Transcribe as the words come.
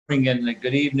And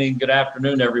good evening, good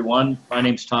afternoon, everyone. My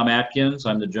name is Tom Atkins.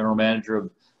 I'm the general manager of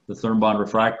the Thermbond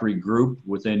Refractory Group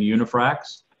within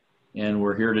Unifrax. And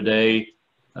we're here today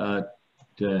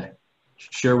to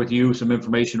share with you some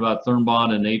information about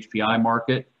Thermbond and the HPI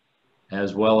market,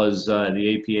 as well as the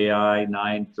APAI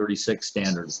 936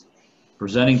 standards.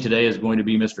 Presenting today is going to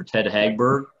be Mr. Ted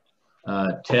Hagberg.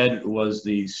 Ted was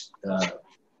the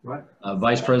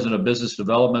Vice President of Business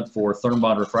Development for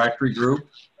Thermbond Refractory Group.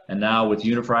 And now with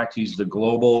Unifrax, he's the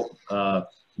Global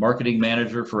Marketing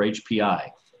Manager for HPI.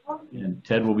 And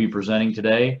Ted will be presenting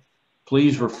today.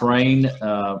 Please refrain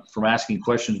from asking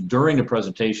questions during the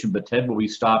presentation, but Ted will be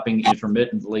stopping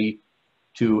intermittently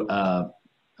to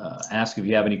ask if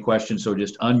you have any questions. So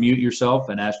just unmute yourself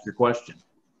and ask your question.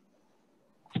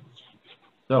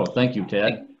 So thank you,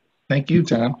 Ted. Thank you,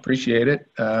 Tom. Appreciate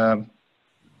it.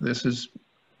 This is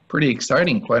pretty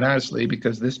exciting, quite honestly,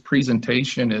 because this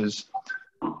presentation is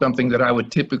something that I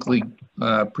would typically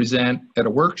present at a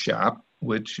workshop,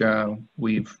 which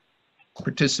we've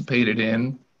participated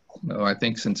in, I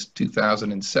think since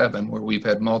 2007, where we've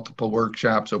had multiple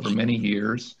workshops over many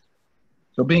years.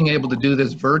 So being able to do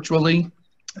this virtually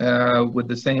with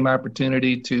the same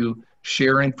opportunity to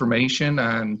share information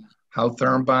on how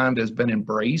Thermbond has been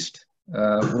embraced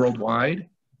worldwide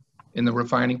in the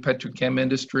refining petrochem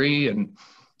industry, and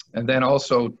then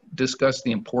also discuss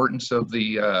the importance of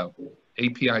the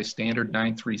API standard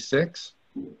 936,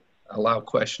 allow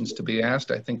questions to be asked.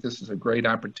 I think this is a great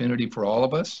opportunity for all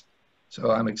of us.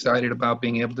 So I'm excited about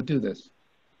being able to do this.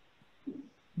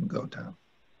 Go, Tom.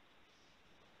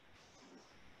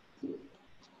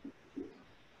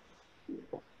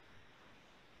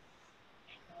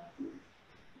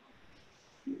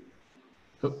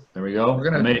 There we go.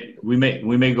 We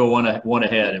may go one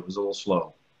ahead. It was a little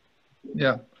slow.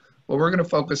 Yeah. Well, we're going to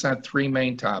focus on three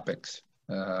main topics.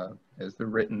 As they're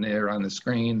written there on the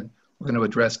screen. We're going to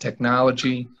address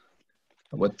technology,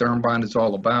 what Thermbond is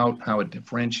all about, how it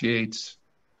differentiates.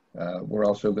 We're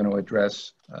also going to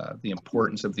address the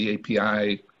importance of the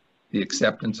API, the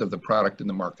acceptance of the product in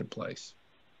the marketplace.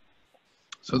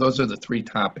 So those are the three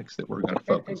topics that we're going to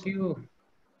focus on. Thank you.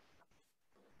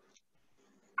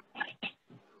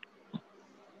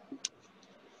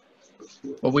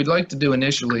 What we'd like to do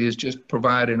initially is just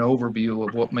provide an overview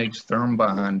of what makes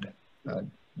Thermbond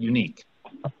unique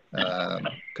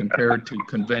compared to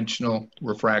conventional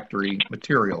refractory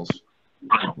materials,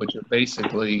 which are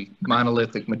basically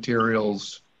monolithic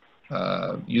materials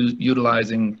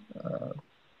utilizing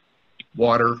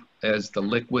water as the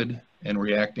liquid and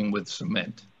reacting with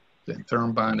cement. The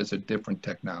Thermbond is a different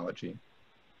technology.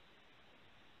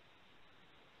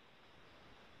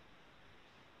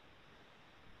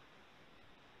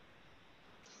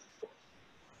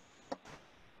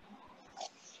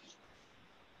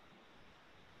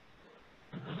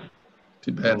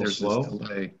 Too bad there's this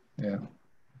delay. Yeah.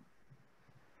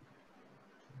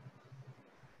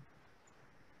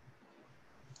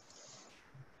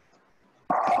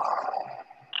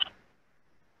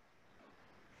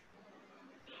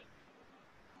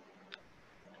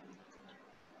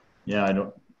 Yeah, I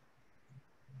don't.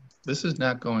 This is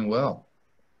not going well.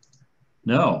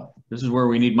 No, this is where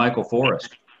we need Michael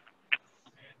Forrest.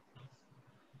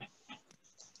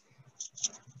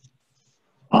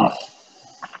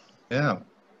 Yeah.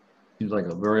 Seems like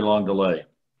a very long delay.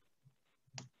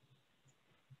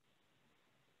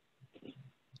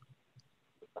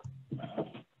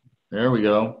 There we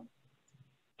go.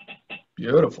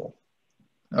 Beautiful.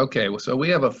 Okay, well, so we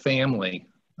have a family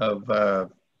of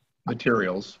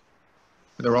materials.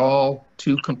 They're all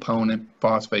two-component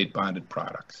phosphate bonded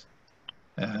products.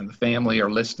 And the family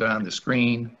are listed on the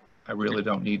screen. I really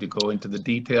don't need to go into the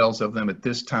details of them at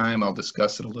this time. I'll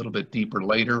discuss it a little bit deeper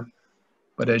later.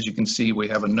 But as you can see, we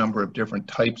have a number of different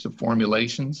types of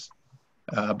formulations,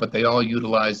 but they all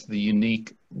utilize the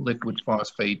unique liquid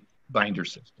phosphate binder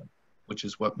system, which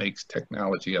is what makes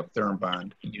technology of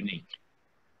Thermbond unique.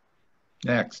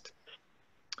 Next,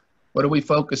 what do we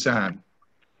focus on?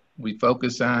 We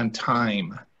focus on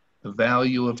time, the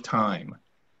value of time.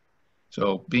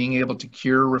 So being able to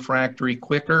cure refractory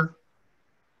quicker,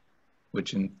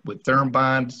 which with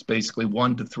Thermbond is basically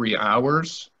 1 to 3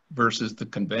 hours versus the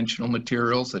conventional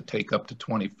materials that take up to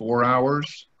 24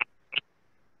 hours.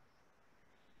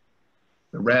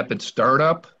 The rapid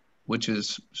startup, which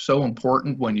is so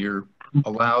important when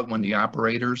when the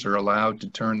operators are allowed to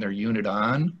turn their unit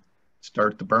on,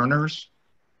 start the burners.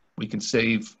 We can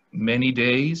save many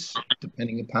days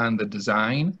depending upon the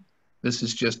design. This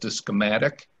is just a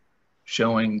schematic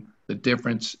showing the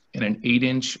difference in an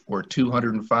 8-inch or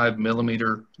 205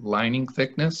 millimeter lining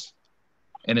thickness.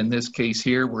 And in this case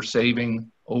here, we're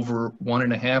saving over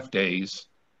 1.5 days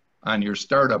on your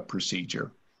startup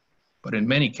procedure. But in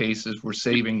many cases, we're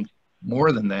saving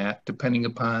more than that depending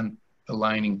upon the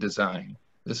lining design.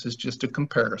 This is just a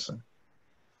comparison.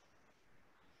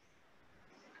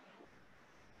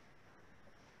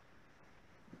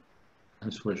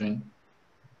 I'm switching.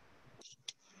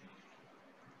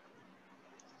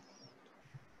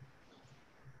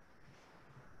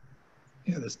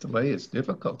 Yeah, this delay is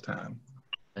difficult, Tom.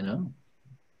 I know.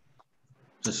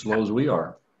 It's as slow as we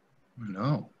are. I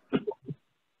know.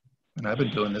 And I've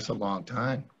been doing this a long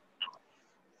time.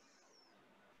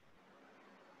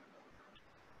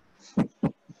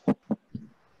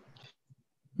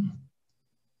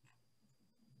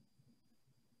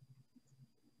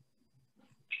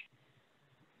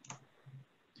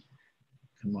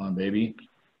 Come on, baby.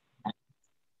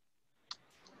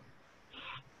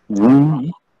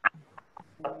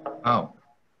 Oh.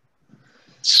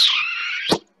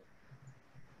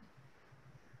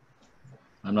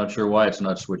 I'm not sure why it's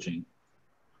not switching.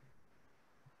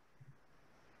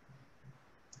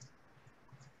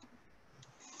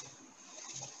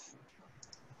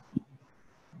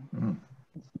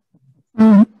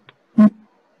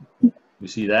 You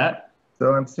see that?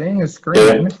 So I'm seeing a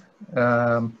screen,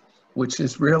 which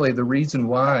is really the reason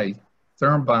why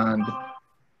Thermbond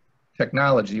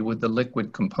technology with the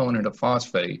liquid component of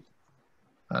phosphate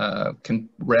can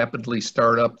rapidly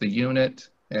start up the unit,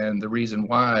 and the reason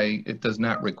why it does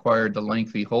not require the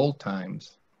lengthy hold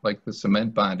times like the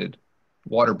cement bonded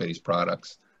water-based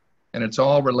products. And it's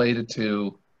all related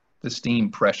to the steam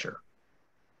pressure.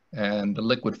 And the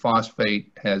liquid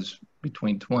phosphate has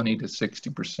between 20 to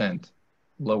 60%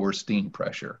 lower steam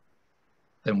pressure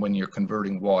than when you're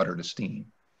converting water to steam.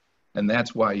 And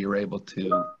that's why you're able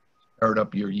to start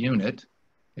up your unit,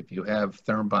 if you have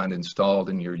Thermbond installed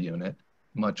in your unit,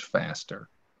 much faster.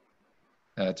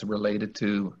 It's related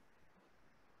to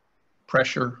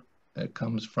pressure that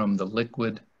comes from the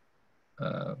liquid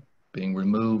being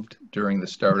removed during the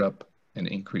startup and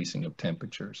increasing of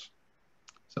temperatures.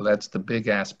 So that's the big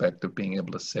aspect of being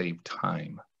able to save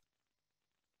time.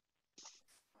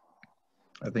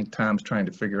 I think Tom's trying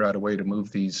to figure out a way to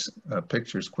move these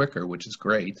pictures quicker, which is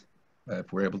great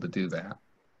if we're able to do that.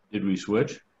 Did we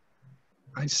switch?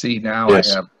 I see now.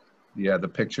 Yes. I have, yeah, the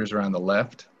pictures are on the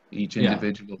left, each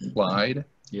individual slide,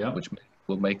 which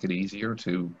will make it easier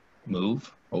to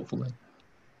move, hopefully.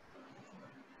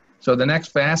 So the next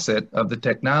facet of the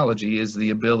technology is the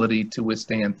ability to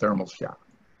withstand thermal shock.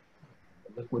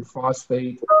 The liquid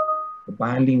phosphate, the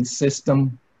bonding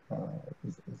system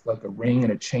is like a ring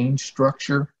and a chain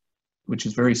structure, which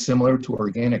is very similar to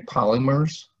organic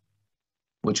polymers,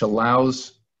 which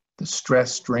allows the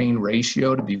stress-strain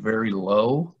ratio to be very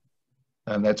low,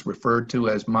 and that's referred to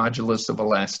as modulus of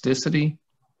elasticity,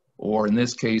 or in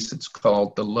this case, it's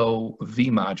called the low V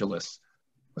modulus.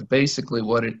 But basically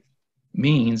what it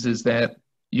means is that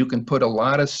you can put a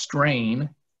lot of strain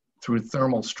through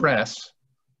thermal stress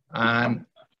on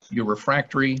your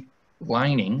refractory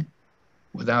lining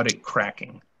without it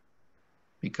cracking,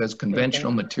 because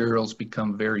conventional materials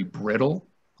become very brittle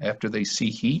after they see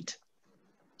heat.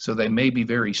 So they may be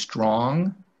very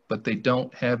strong, but they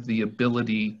don't have the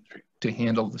ability to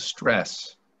handle the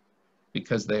stress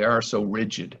because they are so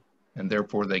rigid, and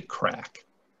therefore they crack.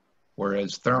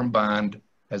 Whereas Thermbond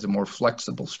has a more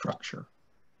flexible structure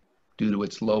due to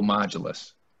its low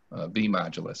modulus, V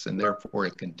modulus, and therefore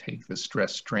it can take the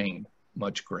stress strain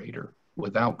much greater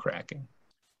without cracking.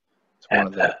 It's one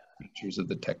of the features of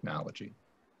the technology.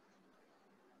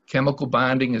 Chemical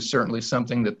bonding is certainly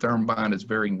something that Thermbond is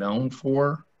very known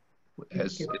for,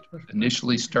 as it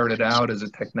initially started out as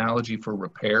a technology for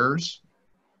repairs.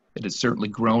 It has certainly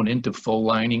grown into full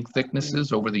lining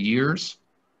thicknesses over the years.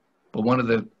 But one of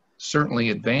the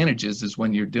certainly advantages is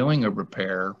when you're doing a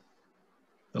repair,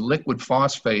 the liquid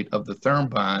phosphate of the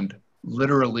Thermbond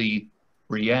literally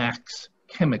reacts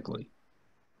chemically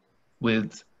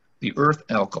with the earth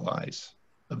alkalis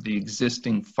of the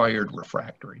existing fired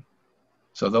refractory.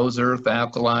 So those earth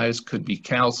alkalis could be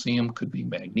calcium, could be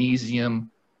magnesium,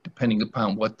 depending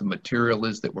upon what the material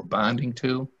is that we're bonding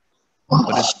to.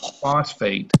 But it's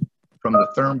phosphate from the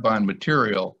Thermbond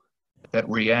material that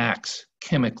reacts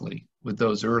chemically with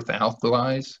those earth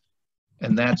alkalis,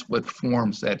 and that's what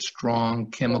forms that strong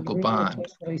chemical bond,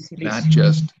 not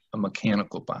just a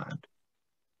mechanical bond.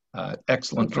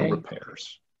 Excellent for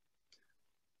repairs.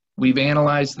 We've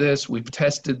analyzed this, we've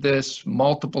tested this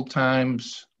multiple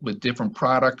times with different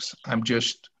products. I'm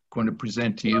just going to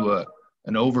present to you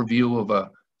an overview of a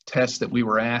test that we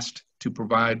were asked to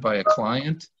provide by a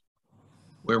client,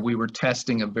 where we were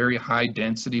testing a very high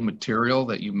density material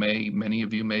that many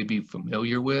of you may be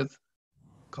familiar with.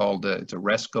 called, it's a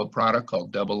Resco product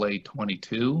called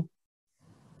AA22.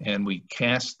 And we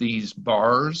cast these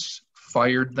bars,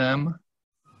 fired them,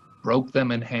 broke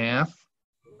them in half,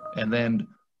 and then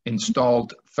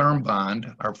installed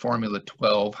Thermbond, our Formula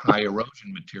 12 high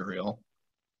erosion material,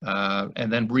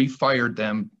 and then refired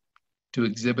them to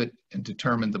exhibit and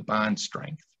determine the bond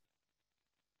strength.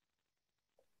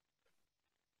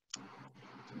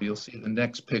 You'll see the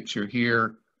next picture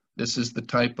here. This is the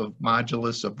type of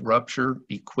modulus of rupture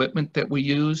equipment that we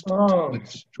used to put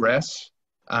stress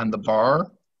on the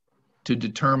bar to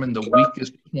determine the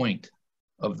weakest point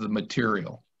of the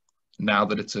material, now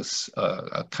that it's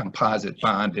a composite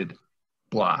bonded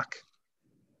block.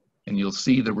 And you'll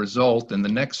see the result in the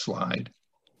next slide,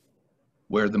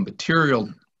 where the material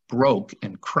broke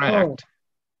and cracked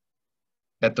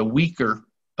at the weaker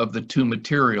of the two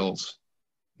materials,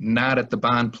 not at the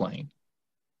bond plane.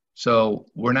 So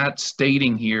we're not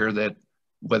stating here that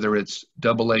whether it's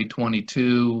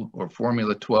AA22 or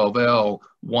Formula 12L,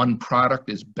 one product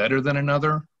is better than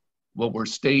another. What we're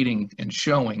stating and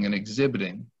showing and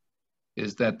exhibiting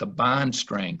is that the bond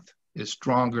strength is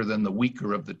stronger than the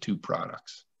weaker of the two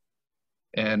products.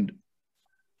 And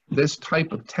this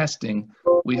type of testing,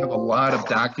 we have a lot of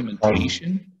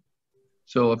documentation.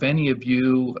 So if any of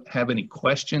you have any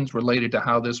questions related to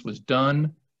how this was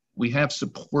done, we have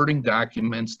supporting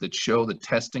documents that show the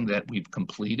testing that we've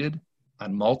completed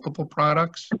on multiple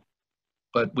products,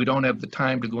 but we don't have the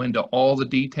time to go into all the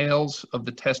details of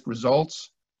the test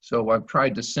results. So I've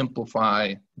tried to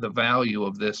simplify the value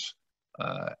of this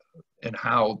and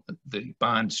how the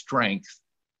bond strength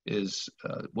is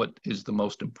what is the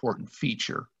most important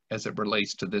feature as it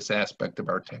relates to this aspect of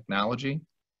our technology.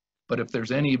 But if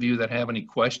there's any of you that have any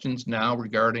questions now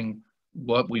regarding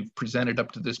what we've presented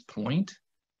up to this point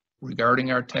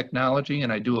regarding our technology,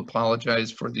 and I do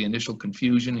apologize for the initial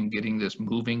confusion in getting this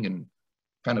moving, and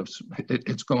kind of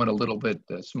it's going a little bit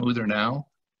smoother now.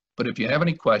 But if you have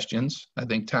any questions, I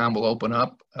think Tom will open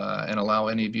up and allow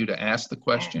any of you to ask the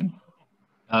question.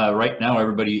 Right now,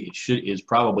 everybody is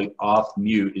probably off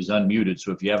mute, is unmuted.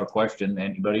 So if you have a question,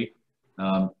 anybody,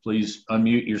 please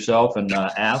unmute yourself and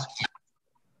ask.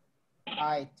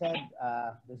 Hi, Ted.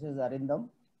 This is Arindam.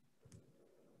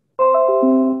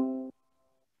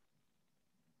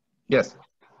 Yes.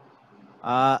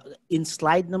 In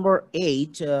slide number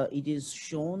 8, it is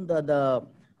shown that the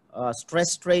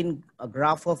stress strain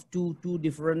graph of two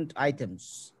different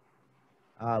items.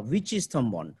 Which is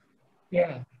Thermbond?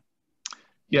 Yeah.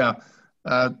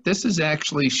 This is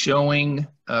actually showing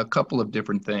a couple of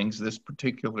different things, this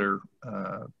particular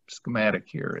schematic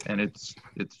here. And it's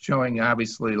showing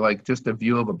obviously like just a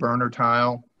view of a burner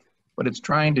tile, but it's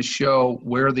trying to show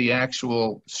where the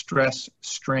actual stress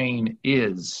strain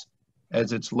is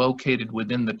as it's located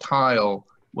within the tile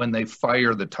when they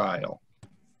fire the tile.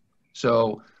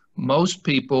 So most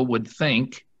people would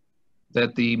think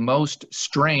that the most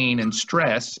strain and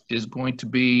stress is going to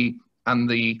be on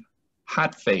the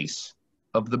hot face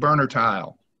of the burner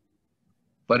tile.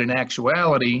 But in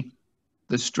actuality,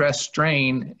 the stress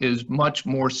strain is much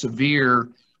more severe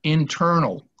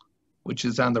internal, which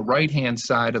is on the right-hand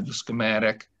side of the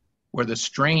schematic, where the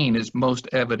strain is most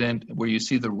evident, where you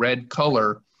see the red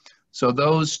color. So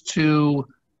those two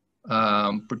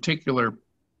particular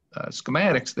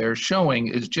schematics they're showing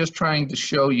is just trying to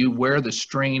show you where the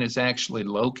strain is actually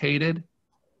located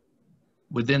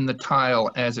within the tile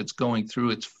as it's going through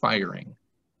its firing.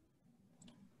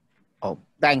 Oh,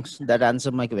 thanks. That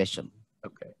answered my question.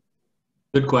 Okay.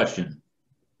 Good question.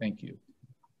 Thank you.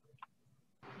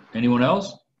 Anyone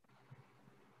else?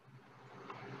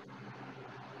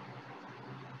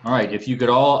 All right, if you could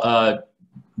all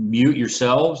mute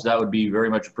yourselves, that would be very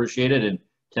much appreciated, and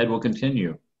Ted will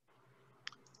continue.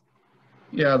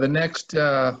 Yeah, the next,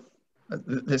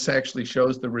 this actually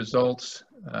shows the results,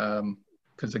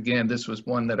 because again, this was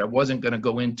one that I wasn't going to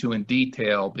go into in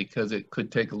detail because it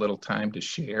could take a little time to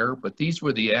share, but these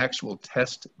were the actual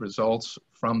test results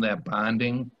from that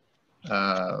bonding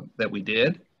that we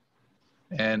did.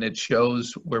 And it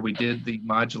shows where we did the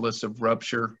modulus of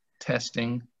rupture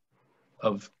testing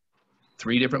of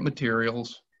 3 different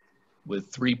materials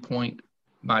with 3-point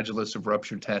modulus of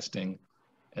rupture testing.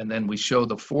 And then we show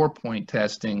the 4-point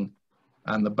testing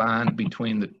on the bond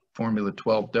between the Formula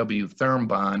 12W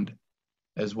Thermbond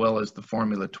as well as the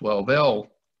Formula 12L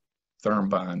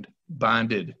Thermbond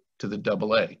bonded to the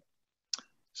AA.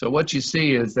 So what you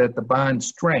see is that the bond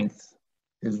strength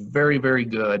is very, very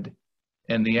good,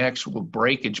 and the actual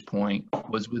breakage point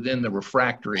was within the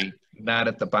refractory, not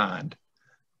at the bond.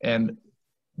 And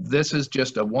this is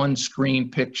just a one-screen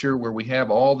picture where we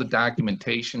have all the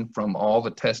documentation from all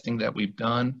the testing that we've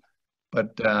done.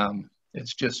 But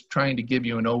It's just trying to give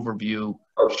you an overview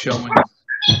showing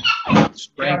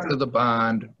strength of the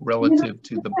bond relative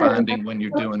to the bonding when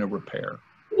you're doing a repair.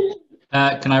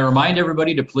 Can I remind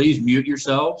everybody to please mute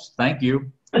yourselves? Thank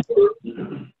you.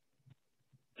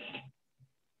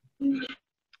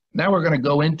 Now we're going to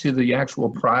go into the actual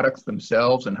products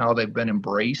themselves and how they've been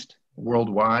embraced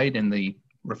worldwide in the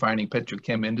refining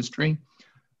petrochem industry.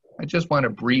 I just want to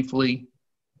briefly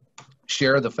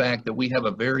share the fact that we have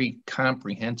a very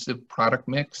comprehensive product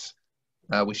mix.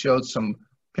 We showed some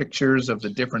pictures of the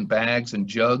different bags and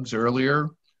jugs earlier,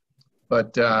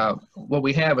 but what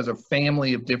we have is a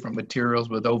family of different materials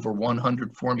with over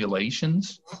 100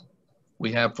 formulations.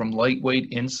 We have from lightweight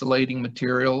insulating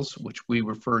materials, which we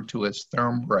refer to as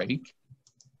Thermbreak,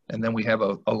 and then we have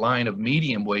a line of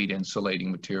medium weight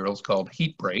insulating materials called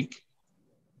Heat Break.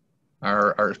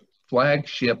 Our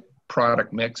flagship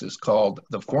product mix is called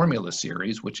the Formula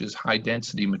Series, which is high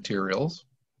density materials.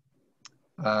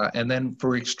 And then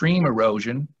for extreme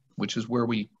erosion, which is where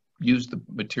we use the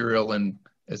material in,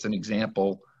 as an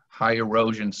example, high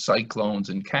erosion cyclones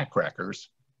and cat crackers,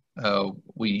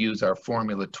 we use our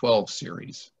Formula 12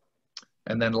 series.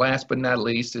 And then last but not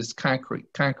least is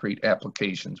concrete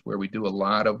applications, where we do a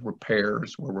lot of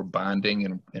repairs, where we're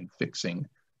bonding and fixing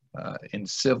in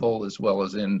civil as well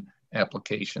as in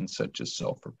applications such as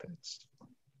sulfur pits.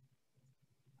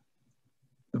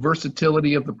 The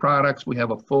versatility of the products, we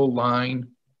have a full line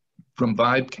from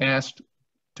vibe cast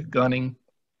to gunning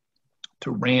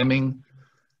to ramming,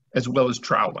 as well as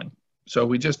troweling. So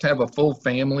we just have a full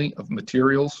family of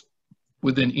materials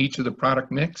within each of the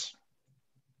product mix.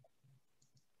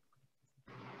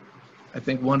 I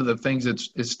think one of the things that's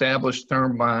established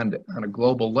Thermbond on a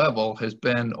global level has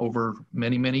been over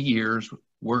many, many years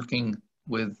working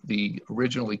with the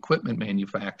original equipment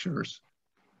manufacturers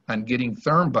on getting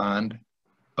Thermbond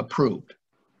approved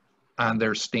on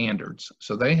their standards.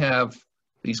 So they have,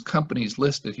 these companies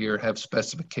listed here have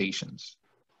specifications,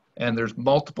 and there's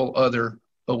multiple other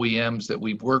OEMs that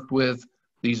we've worked with.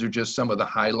 These are just some of the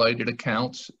highlighted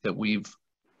accounts that we've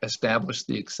established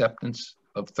the acceptance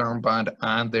of Thermbond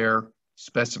on their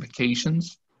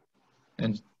specifications.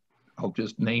 And I'll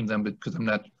just name them because I'm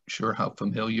not sure how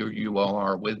familiar you all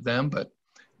are with them, but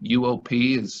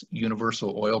UOP is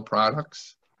Universal Oil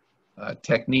Products.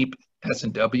 Technip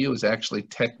S&W is actually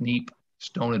Technip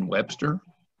Stone & Webster,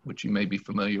 which you may be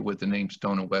familiar with the name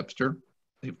Stone & Webster.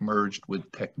 They've merged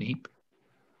with Technip.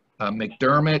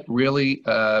 McDermott really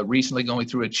recently going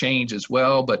through a change as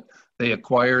well, but they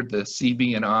acquired the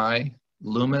CB&I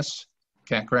Loomis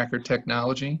cat cracker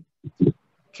technology.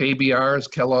 KBR is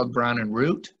Kellogg Brown and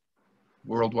Root,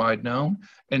 worldwide known.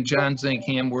 And John Zink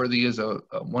Hamworthy is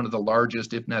one of the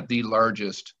largest, if not the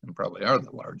largest, and probably are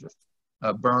the largest,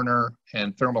 burner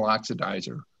and thermal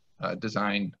oxidizer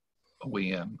design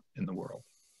OEM in the world.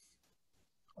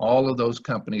 All of those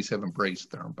companies have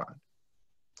embraced Thermbond.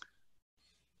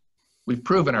 We've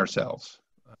proven ourselves,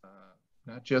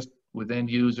 not just with end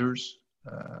users,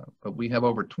 but we have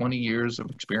over 20 years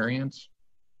of experience.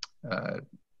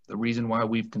 The reason why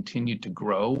we've continued to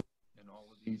grow in all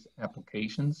of these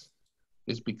applications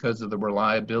is because of the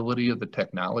reliability of the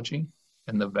technology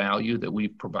and the value that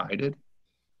we've provided.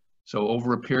 So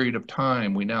over a period of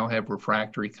time, we now have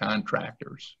refractory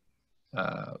contractors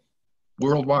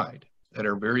worldwide that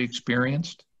are very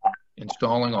experienced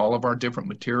installing all of our different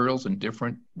materials in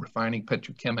different refining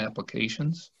petrochem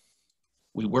applications.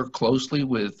 We work closely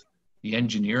with the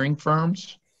engineering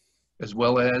firms as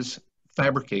well as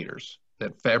fabricators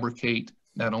that fabricate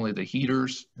not only the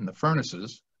heaters and the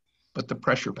furnaces, but the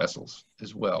pressure vessels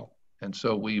as well. And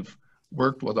so we've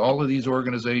worked with all of these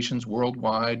organizations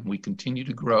worldwide. We continue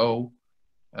to grow,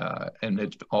 and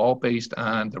it's all based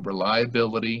on the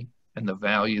reliability and the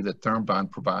value that Thermbond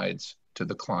provides to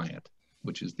the client,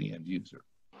 which is the end user.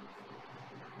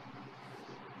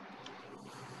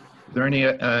 Are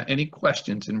there any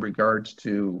questions in regards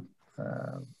to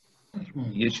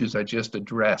the issues I just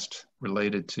addressed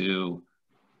related to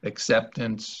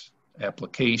acceptance,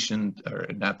 application, or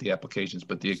not the applications,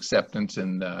 but the acceptance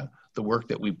and the work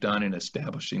that we've done in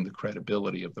establishing the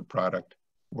credibility of the product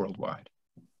worldwide?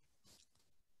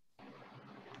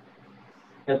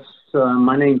 Yes,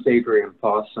 my name's Adrian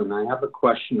Foss, and I have a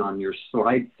question on your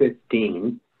slide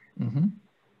 15. Mm-hmm.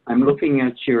 I'm looking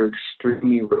at your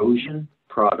extreme erosion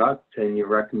product, and you're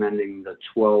recommending the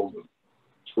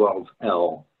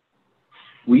 12L.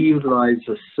 We utilize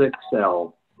a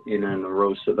 6L in an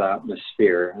erosive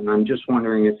atmosphere, and I'm just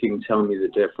wondering if you can tell me the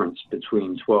difference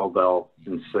between 12L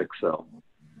and 6L.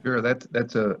 Sure,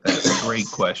 that's a great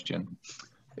question.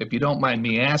 If you don't mind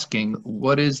me asking,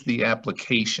 what is the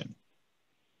application?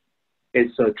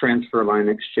 It's a transfer line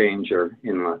exchanger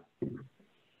inlet.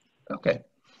 Okay.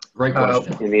 Great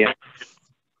question. In the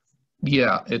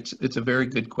Yeah, it's a very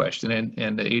good question.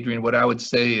 And Adrian, what I would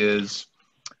say is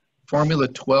Formula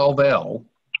 12L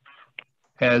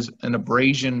has an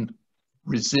abrasion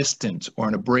resistance or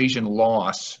an abrasion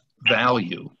loss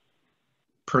value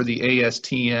per the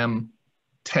ASTM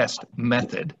test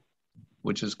method,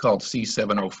 which is called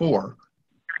C704,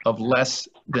 of less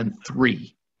than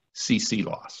 3 cc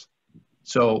loss.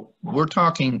 So we're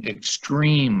talking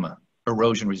extreme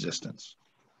erosion resistance.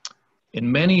 In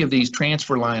many of these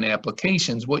transfer line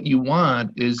applications, what you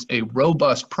want is a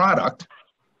robust product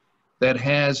that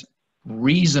has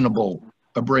reasonable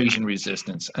abrasion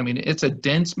resistance. I mean, it's a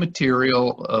dense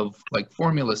material of, like,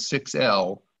 Formula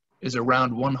 6L is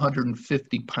around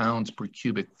 150 pounds per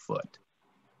cubic foot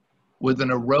with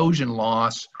an erosion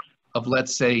loss of,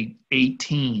 let's say,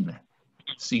 18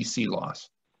 cc loss.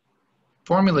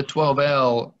 Formula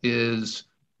 12L is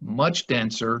much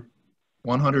denser,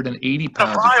 180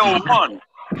 pounds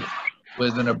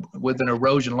with an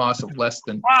erosion loss of less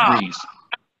than 3.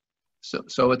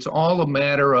 So it's all a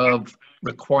matter of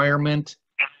requirement,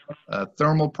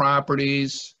 thermal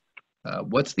properties,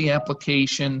 what's the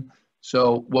application.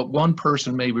 So what one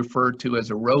person may refer to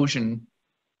as erosion,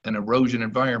 an erosion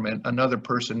environment, another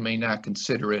person may not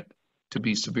consider it to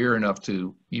be severe enough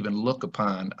to even look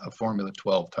upon a Formula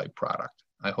 12 type product.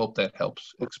 I hope that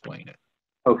helps explain it.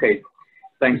 Okay,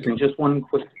 thanks. And just one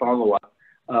quick follow-up.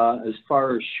 As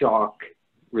far as shock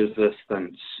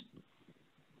resistance,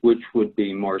 which would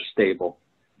be more stable,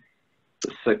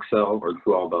 the 6L or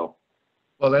 12L?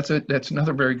 Well, that's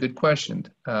another very good question,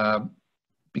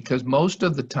 because most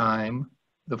of the time,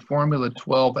 the Formula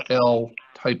 12L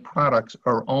type products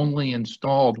are only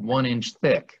installed 1 inch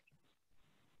thick.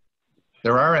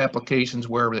 There are applications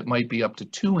where it might be up to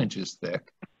 2 inches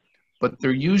thick, but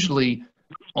they're usually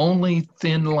only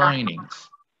thin linings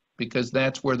because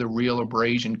that's where the real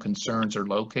abrasion concerns are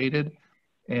located.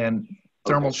 And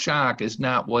thermal shock is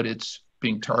not what it's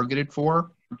being targeted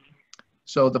for.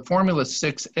 So the Formula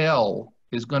 6L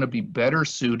is going to be better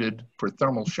suited for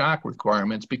thermal shock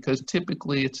requirements because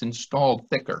typically it's installed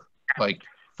thicker, like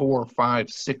 4, 5,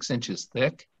 6 inches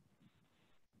thick.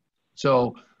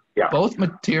 So both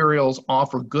materials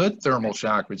offer good thermal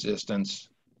shock resistance,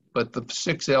 but the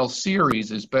 6L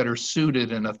series is better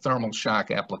suited in a thermal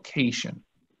shock application.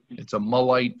 It's a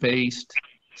mullite based,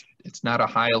 it's not a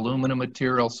high aluminum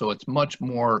material, so it's much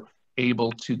more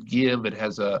able to give, it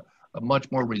has a much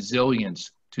more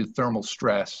resilience to thermal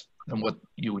stress than what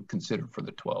you would consider for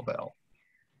the 12L.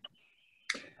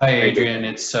 Hi, Adrian.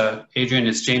 It's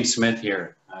James Smith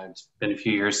here. It's been a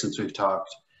few years since we've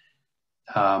talked.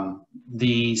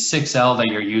 The 6L that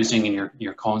you're using in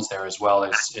your cones there as well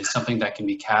is something that can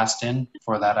be cast in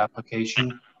for that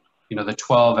application. You know, the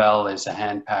 12L is a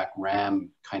hand pack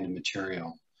ram kind of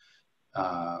material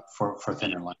for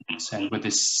thinner lines. And with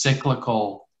this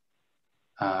cyclical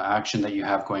action that you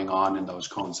have going on in those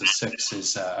cones, the 6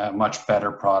 is a much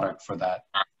better product for that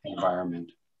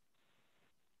environment.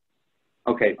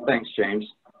 Okay, thanks, James.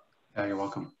 Yeah, you're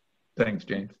welcome. Thanks,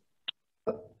 James.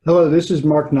 Hello, this is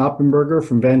Mark Knoppenberger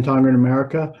from Van Tongeren,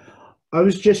 America. I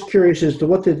was just curious as to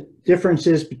what the difference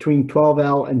is between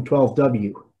 12L and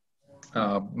 12W.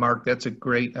 Mark, that's a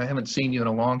great, I haven't seen you in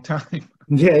a long time.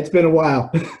 Yeah, it's been a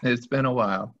while. It's been a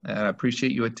while. I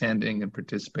appreciate you attending and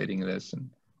participating in this.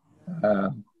 And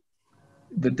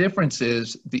the difference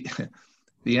is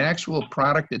the actual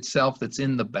product itself that's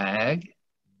in the bag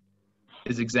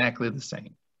is exactly the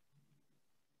same.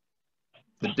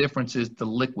 The difference is the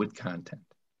liquid content.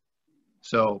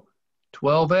 So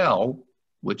 12L,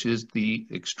 which is the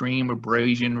extreme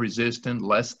abrasion resistant,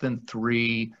 less than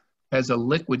 3, has a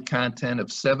liquid content of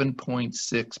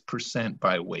 7.6%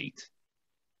 by weight.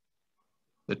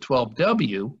 The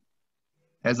 12W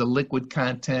has a liquid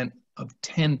content of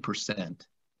 10%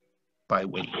 by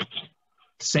weight.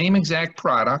 Same exact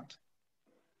product.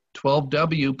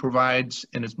 12W provides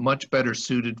and is much better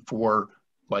suited for,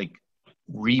 like,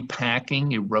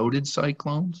 repacking eroded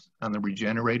cyclones on the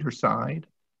regenerator side,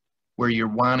 where you're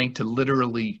wanting to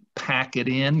literally pack it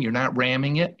in. You're not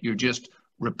ramming it, you're just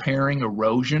repairing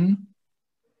erosion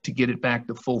to get it back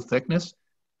to full thickness.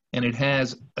 And it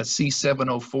has a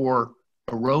C704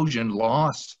 erosion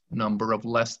loss number of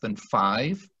less than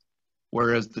 5,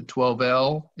 whereas the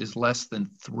 12L is less than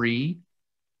 3,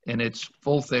 and it's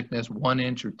full thickness, 1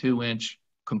 inch or 2 inch,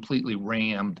 completely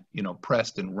rammed, you know,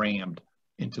 pressed and rammed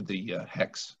into the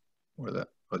hex or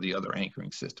the other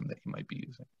anchoring system that you might be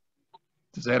using.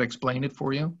 Does that explain it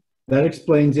for you? That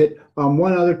explains it.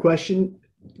 One other question.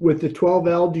 with the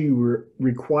 12L, do you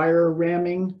require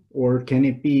ramming, or can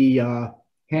it be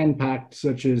hand packed,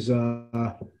 such as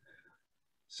some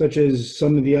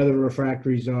of the other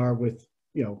refractories are, with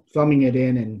thumbing it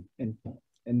in and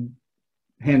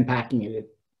hand packing it?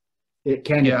 It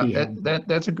can Yeah, be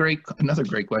that's another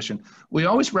great question. We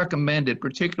always recommend it,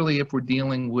 particularly if we're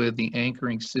dealing with the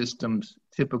anchoring systems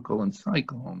typical in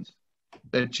cyclones,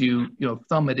 that you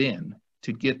thumb it in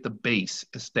to get the base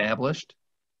established.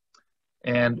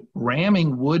 And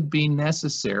ramming would be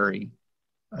necessary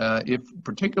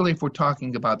particularly if we're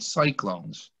talking about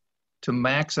cyclones, to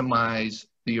maximize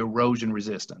the erosion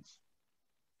resistance.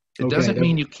 It doesn't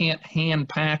mean you can't hand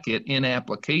pack it in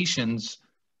applications,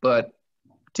 but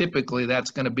typically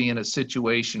that's going to be in a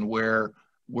situation where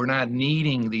we're not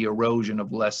needing the erosion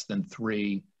of less than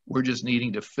 3. We're just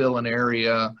needing to fill an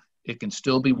area. It can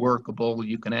still be workable.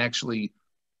 You can actually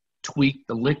tweak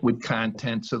the liquid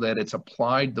content so that it's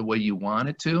applied the way you want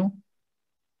it to.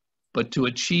 But to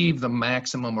achieve the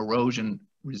maximum erosion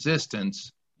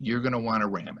resistance, you're going to want to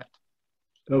ram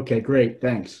it. Okay, great.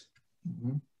 Thanks.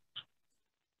 Mm-hmm.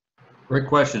 Great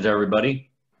questions, everybody.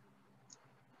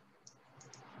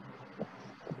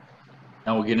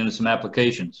 Now we'll get into some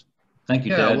applications. Thank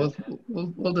you, Ted. Yeah,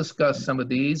 we'll discuss some of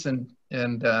these, and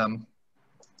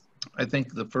I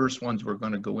think the first ones we're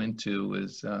going to go into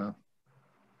is going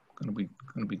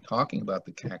to be talking about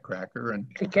the cat cracker, and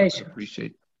I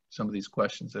appreciate some of these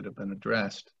questions that have been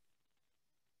addressed.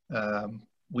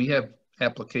 We have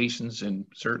applications in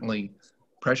certainly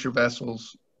pressure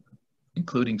vessels,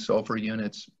 including sulfur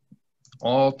units,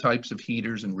 all types of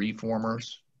heaters and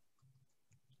reformers,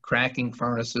 cracking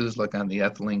furnaces like on the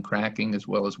ethylene cracking, as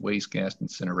well as waste gas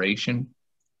incineration,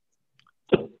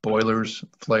 boilers,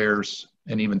 flares,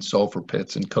 and even sulfur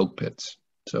pits and coke pits.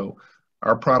 So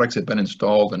our products have been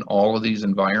installed in all of these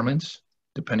environments,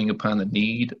 depending upon the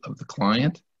need of the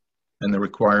client and the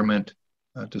requirement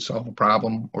to solve a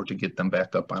problem or to get them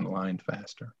back up online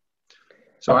faster.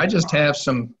 So I just have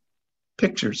some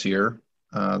pictures here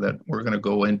that we're going to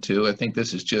go into. I think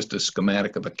this is just a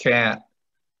schematic of a cat,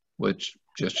 which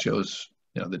just shows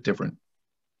the different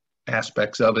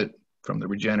aspects of it, from the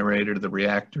regenerator to the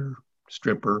reactor,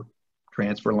 stripper,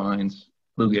 transfer lines,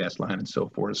 flue gas line, and so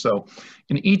forth. So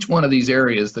in each one of these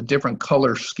areas, the different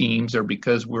color schemes are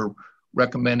because we're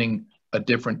recommending a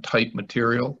different type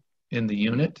material in the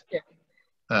unit,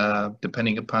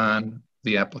 depending upon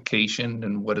the application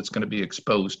and what it's going to be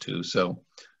exposed to. So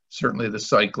certainly the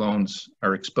cyclones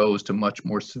are exposed to much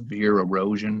more severe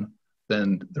erosion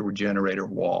than the regenerator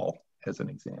wall, as an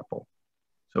example.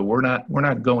 So we're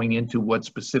not going into what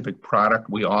specific product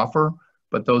we offer,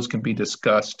 but those can be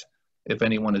discussed if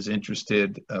anyone is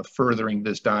interested furthering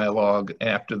this dialogue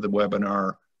after the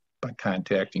webinar by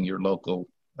contacting your local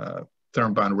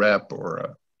Thermbond rep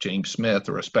or James Smith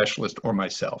or a specialist or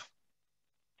myself.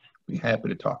 Be happy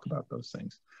to talk about those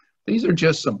things. These are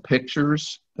just some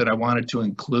pictures that I wanted to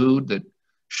include that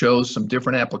shows some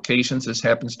different applications. This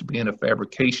happens to be in a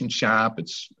fabrication shop.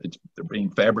 They're being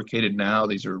fabricated now.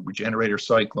 These are regenerator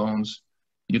cyclones.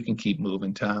 You can keep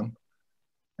moving, Tom.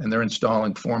 And they're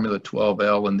installing Formula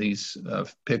 12L in these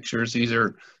pictures. These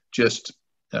are just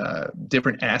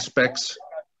different aspects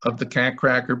of the cat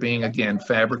cracker being, again,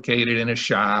 fabricated in a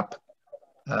shop.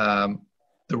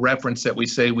 The reference that we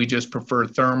say we just prefer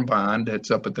Thermbond,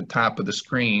 that's up at the top of the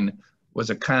screen, was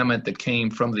a comment that came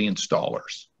from the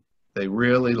installers. They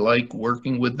really like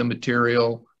working with the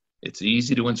material. It's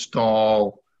easy to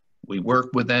install. We work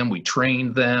with them, we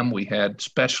trained them. We had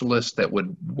specialists that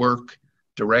would work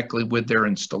directly with their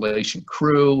installation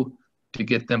crew to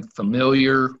get them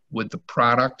familiar with the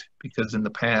product, because in the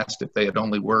past, if they had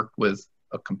only worked with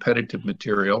a competitive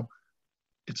material,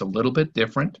 it's a little bit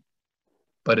different,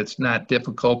 but it's not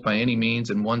difficult by any means.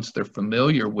 And once they're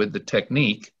familiar with the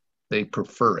technique, they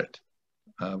prefer it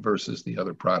versus the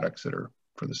other products that are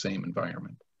for the same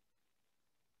environment.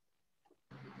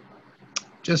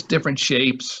 Just different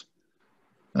shapes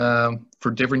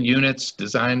for different units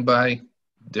designed by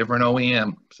different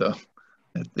OEM. So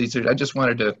these are, I just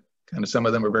wanted to kind of, some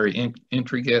of them are very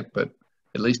intricate, but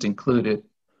at least include it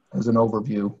as an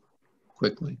overview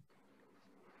quickly.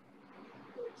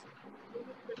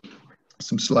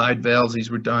 Some slide valves, these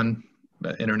were done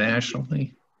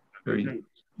internationally, very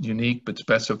unique but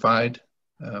specified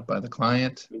by the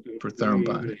client for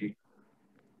Thermbond.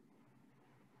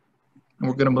 And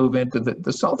we're going to move into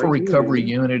the sulfur recovery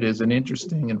unit is an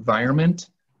interesting environment.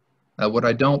 What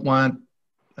I don't want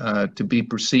to be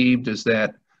perceived is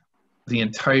that the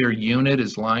entire unit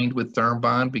is lined with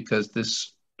Thermbond, because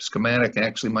this schematic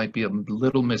actually might be a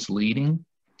little misleading.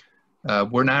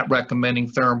 We're not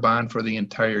recommending Thermbond for the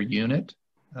entire unit.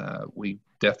 We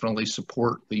definitely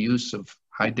support the use of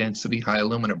high density, high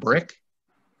alumina brick,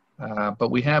 but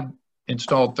we have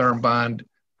installed Thermbond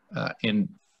in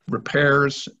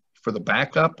repairs for the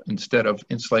backup instead of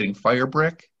insulating fire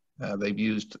brick. They've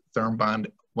used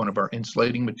Thermbond, one of our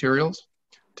insulating materials,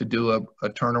 to do a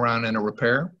turnaround and a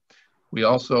repair. We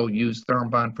also use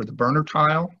Thermbond for the burner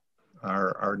tile,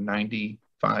 our 95%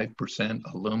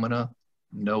 alumina,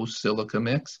 no silica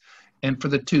mix, and for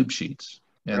the tube sheets.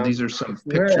 And these are some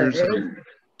pictures of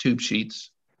tube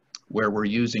sheets where we're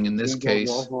using, in this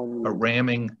case, a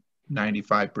ramming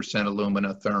 95%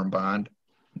 alumina Thermbond,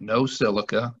 no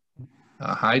silica,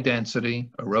 high density,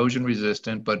 erosion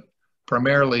resistant, but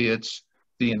primarily it's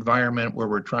the environment where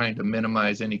we're trying to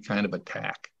minimize any kind of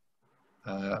attack.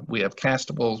 We have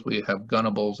castables, we have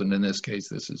gunnables, and in this case,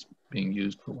 this is being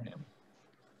used for ramming.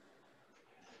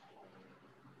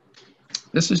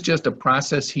 This is just a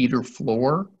process heater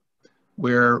floor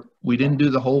where we didn't do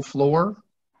the whole floor.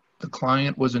 The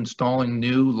client was installing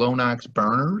new low-NOx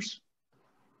burners.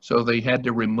 So they had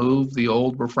to remove the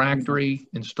old refractory,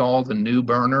 install the new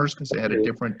burners because they had a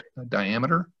different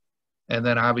diameter. And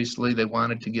then obviously they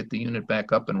wanted to get the unit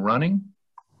back up and running.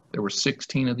 There were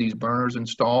 16 of these burners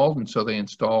installed, and so they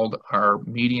installed our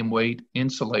medium weight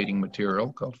insulating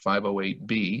material called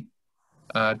 508B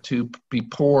to be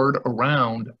poured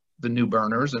around the new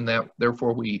burners, and that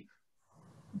therefore we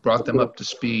brought them up to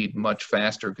speed much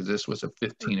faster because this was a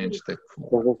 15-inch thick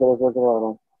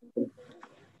floor.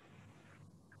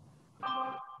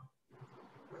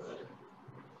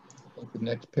 The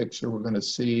next picture we're going to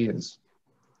see is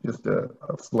just a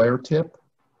flare tip,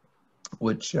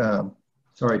 which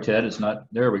sorry, Ted, it's not,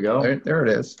 there we go. There it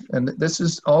is. And this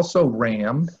is also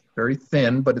rammed, very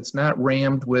thin, but it's not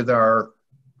rammed with our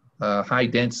high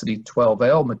density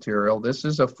 12L material. This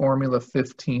is a Formula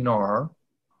 15R.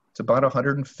 It's about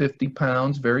 150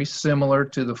 pounds, very similar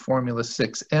to the Formula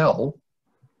 6L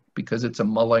because it's a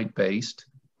mullite based,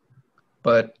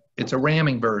 but it's a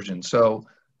ramming version. So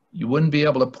you wouldn't be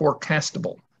able to pour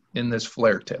castable in this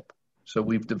flare tip. So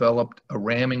we've developed a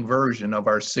ramming version of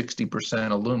our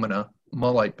 60% alumina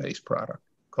mullite-based product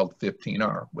called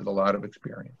 15R with a lot of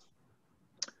experience.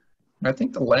 And I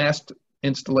think the last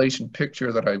installation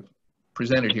picture that I've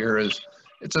presented here is,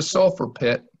 it's a sulfur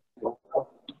pit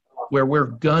where we're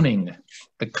gunning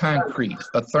a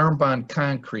Thermbond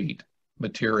concrete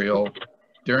material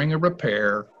during a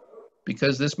repair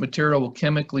because this material will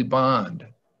chemically bond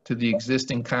to the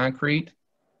existing concrete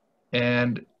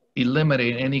and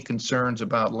eliminate any concerns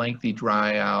about lengthy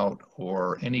dry out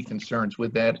or any concerns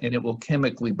with that, and it will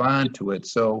chemically bond to it.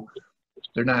 So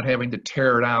they're not having to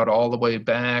tear it out all the way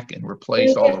back and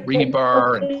replace all the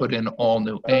rebar and put in all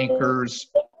new anchors.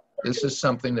 This is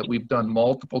something that we've done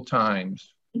multiple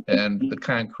times, and the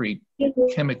concrete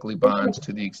chemically bonds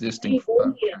to the existing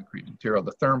concrete material.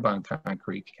 The Thermbond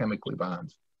concrete chemically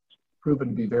bonds, proven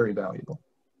to be very valuable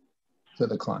to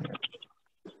the client.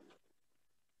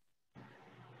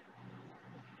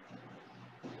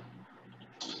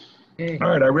 All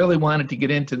right, I really wanted to get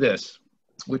into this,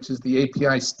 which is the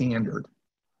API standard.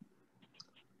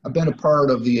 I've been a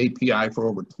part of the API for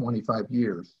over 25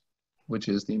 years, which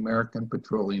is the American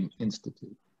Petroleum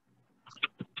Institute.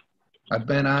 I've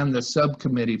been on the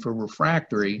subcommittee for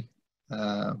refractory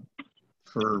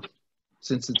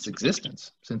since its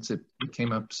existence, since it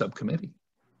became a subcommittee.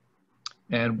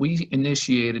 And we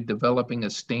initiated developing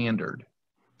a standard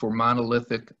for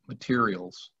monolithic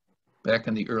materials back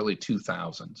in the early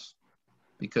 2000s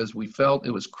because we felt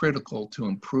it was critical to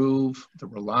improve the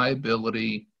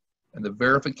reliability and the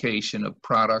verification of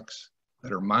products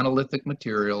that are monolithic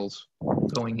materials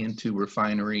going into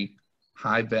refinery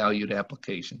high valued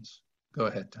applications. Go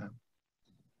ahead, Tom.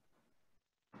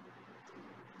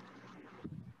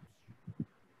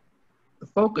 The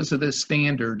focus of this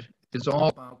standard is all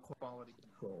about quality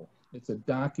control. It's a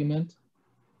document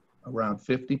around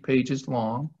 50 pages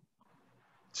long.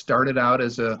 It started out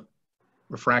as a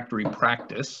refractory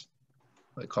practice.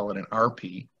 They call it an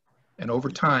RP. And over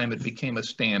time, it became a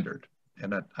standard.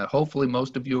 And hopefully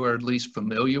most of you are at least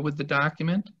familiar with the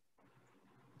document.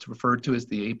 It's referred to as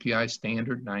the API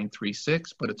Standard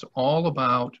 936, but it's all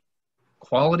about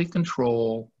quality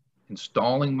control,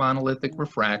 installing monolithic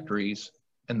refractories,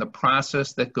 and the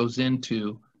process that goes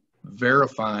into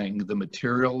verifying the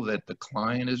material that the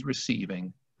client is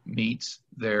receiving meets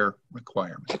their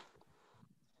requirement.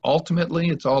 Ultimately,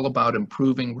 it's all about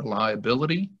improving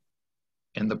reliability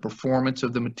and the performance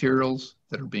of the materials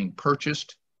that are being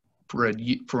purchased for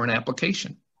an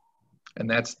application. And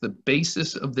that's the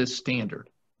basis of this standard,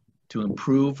 to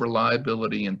improve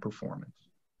reliability and performance.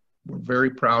 We're very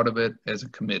proud of it as a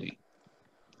committee.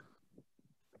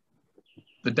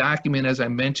 The document, as I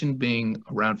mentioned, being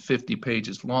around 50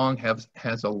 pages long,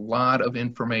 has a lot of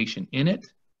information in it.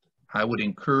 I would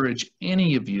encourage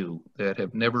any of you that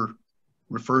have never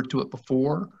referred to it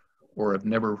before or have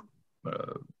never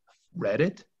read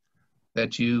it,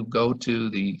 that you go to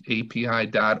the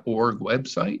api.org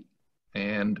website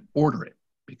and order it,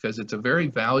 because it's a very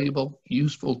valuable,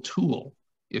 useful tool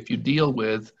if you deal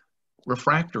with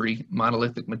refractory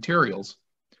monolithic materials.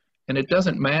 And it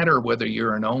doesn't matter whether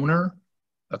you're an owner,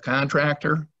 a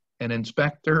contractor, an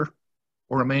inspector,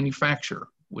 or a manufacturer,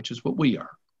 which is what we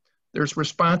are. There's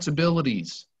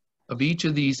responsibilities of each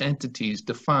of these entities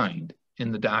defined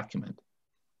in the document.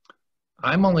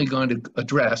 I'm only going to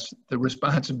address the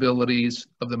responsibilities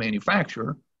of the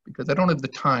manufacturer because I don't have the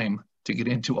time to get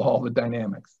into all the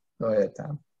dynamics. Go ahead,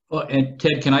 Tom. Well, and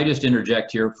Ted, can I just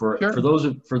interject here for Sure. for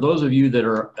those of you that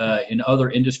are in other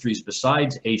industries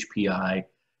besides HPI?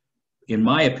 In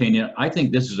my opinion, I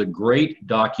think this is a great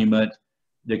document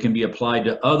that can be applied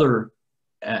to other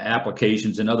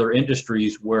applications in other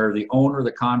industries where the owner,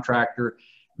 the contractor,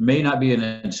 may not be an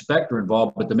inspector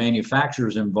involved, but the manufacturer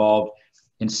is involved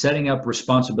in setting up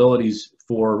responsibilities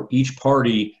for each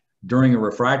party during a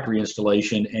refractory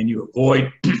installation, and you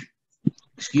avoid,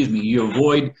 excuse me, you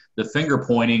avoid the finger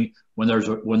pointing when there's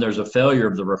a failure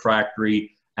of the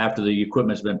refractory after the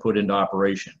equipment's been put into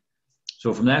operation.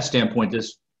 So from that standpoint,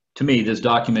 to me, this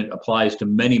document applies to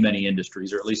many, many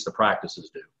industries, or at least the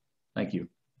practices do. Thank you.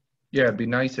 Yeah, it'd be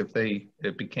nice if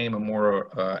it became a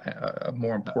more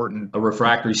important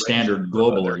refractory standard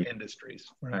globally. Industries,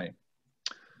 right?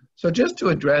 So just to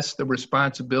address the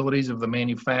responsibilities of the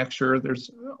manufacturer,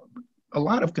 there's a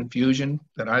lot of confusion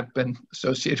that I've been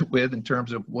associated with in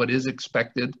terms of what is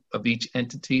expected of each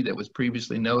entity that was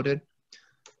previously noted.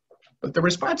 But the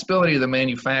responsibility of the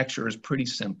manufacturer is pretty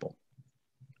simple.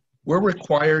 We're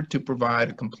required to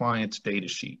provide a compliance data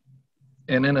sheet.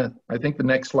 And I think the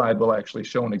next slide will actually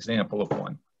show an example of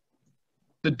one.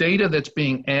 The data that's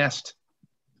being asked,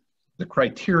 the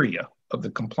criteria of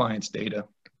the compliance data,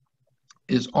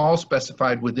 is all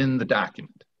specified within the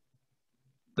document.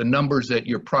 The numbers that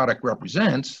your product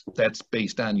represents, that's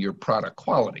based on your product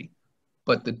quality.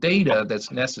 But the data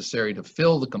that's necessary to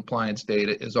fill the compliance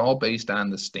data is all based on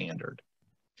the standard.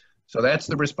 So that's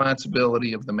the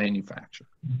responsibility of the manufacturer.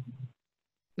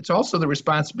 It's also the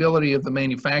responsibility of the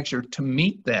manufacturer to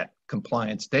meet that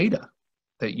compliance data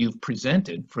that you've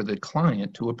presented for the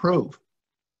client to approve.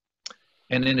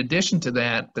 And in addition to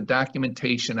that, the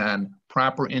documentation on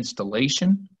proper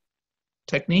installation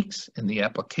techniques and the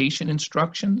application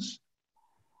instructions,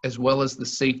 as well as the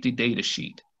safety data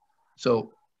sheet.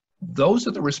 So those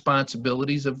are the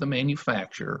responsibilities of the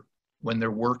manufacturer when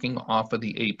they're working off of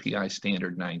the API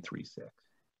standard 936.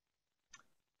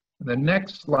 The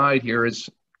next slide here is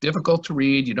difficult to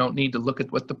read. You don't need to look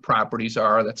at what the properties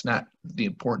are. That's not the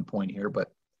important point here,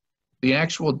 but the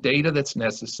actual data that's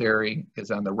necessary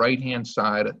is on the right-hand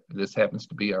side. This happens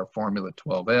to be our formula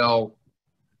 12L,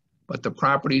 but the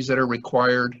properties that are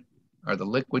required are the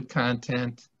liquid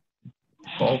content,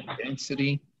 bulk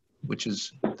density, which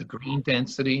is the green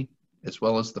density, as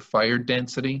well as the fire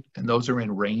density, and those are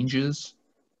in ranges.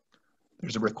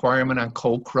 There's a requirement on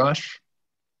cold crush,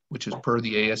 which is per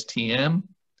the ASTM,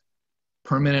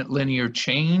 permanent linear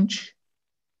change,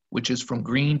 which is from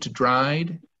green to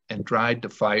dried and dried to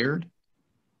fired.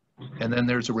 And then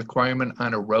there's a requirement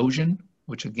on erosion,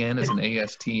 which again is an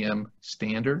ASTM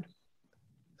standard,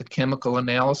 the chemical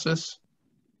analysis,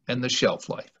 and the shelf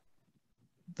life.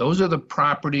 Those are the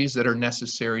properties that are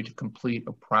necessary to complete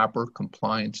a proper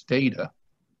compliance data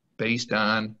based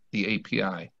on the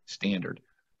API standard.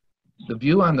 The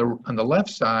view on the left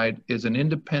side is an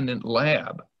independent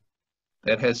lab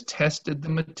that has tested the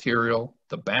material,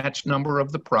 the batch number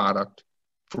of the product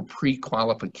for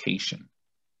pre-qualification.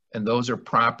 And those are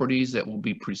properties that will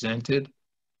be presented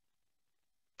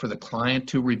for the client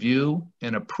to review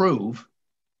and approve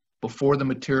before the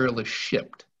material is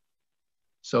shipped.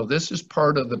 So this is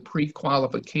part of the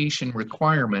pre-qualification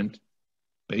requirement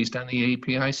based on the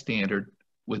API standard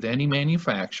with any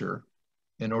manufacturer.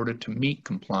 In order to meet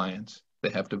compliance,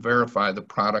 they have to verify the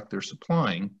product they're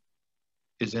supplying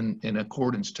is in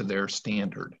accordance to their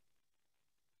standard.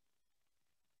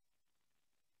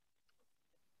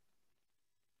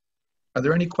 Are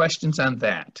there any questions on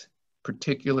that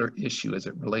particular issue as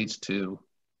it relates to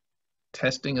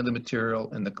testing of the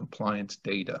material and the compliance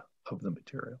data of the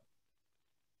material?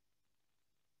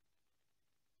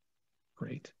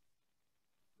 Great.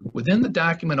 Within the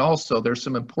document also, there's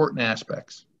some important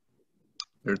aspects.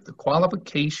 There's the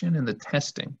qualification and the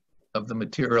testing of the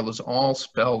material is all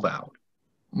spelled out.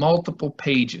 Multiple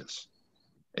pages.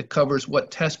 It covers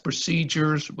what test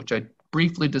procedures, which I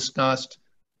briefly discussed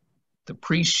the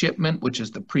pre-shipment, which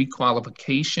is the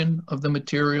pre-qualification of the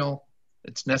material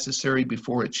that's necessary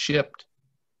before it's shipped.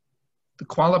 The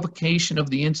qualification of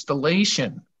the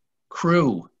installation,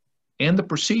 crew, and the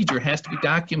procedure has to be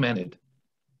documented.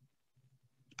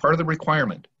 It's part of the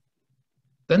requirement.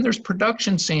 Then there's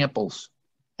production samples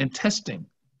and testing.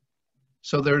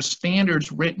 So there's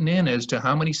standards written in as to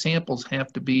how many samples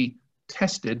have to be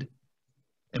tested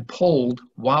and polled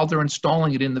while they're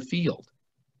installing it in the field,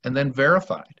 and then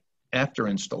verified after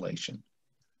installation.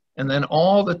 And then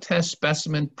all the test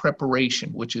specimen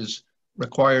preparation, which is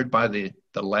required by the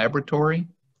laboratory,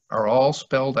 are all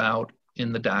spelled out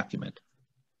in the document.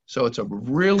 So it's a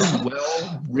really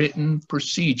well-written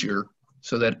procedure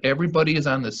so that everybody is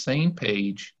on the same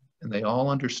page and they all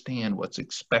understand what's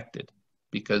expected,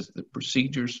 because the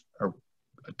procedures are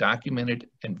documented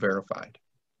and verified.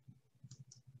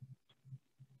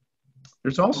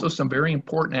 There's also some very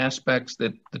important aspects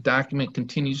that the document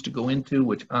continues to go into,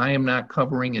 which I am not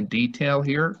covering in detail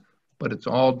here, but it's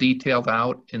all detailed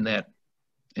out in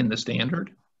the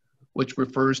standard, which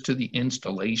refers to the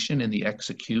installation and the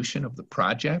execution of the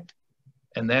project.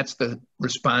 And that's the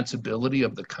responsibility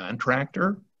of the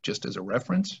contractor, just as a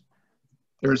reference.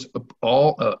 There's an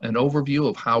overview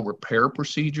of how repair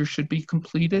procedures should be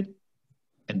completed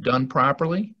and done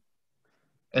properly.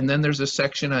 And then there's a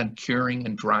section on curing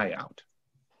and dry out.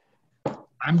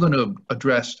 I'm going to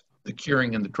address the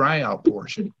curing and the dry out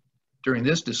portion during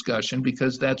this discussion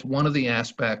because that's one of the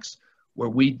aspects where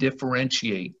we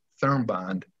differentiate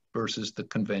Thermbond versus the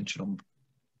conventional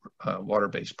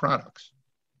water-based products.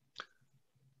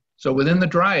 So within the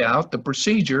dry out, the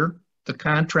procedure, the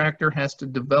contractor has to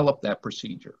develop that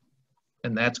procedure.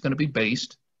 And that's going to be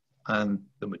based on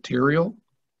the material,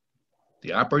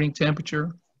 the operating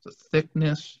temperature, the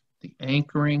thickness, the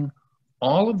anchoring.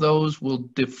 All of those will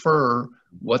differ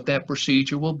what that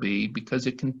procedure will be because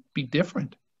it can be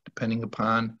different depending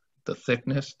upon the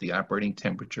thickness, the operating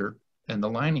temperature, and the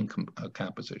lining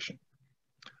composition.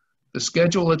 The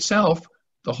schedule itself,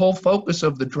 the whole focus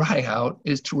of the dry out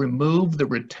is to remove the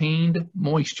retained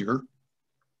moisture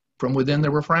from within the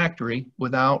refractory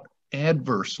without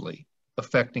adversely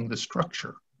affecting the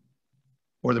structure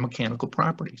or the mechanical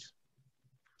properties.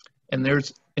 And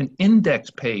there's an index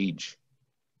page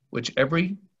which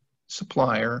every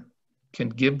supplier can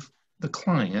give the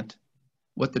client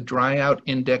what the dry out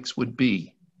index would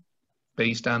be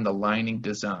based on the lining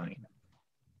design.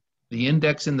 The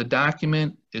index in the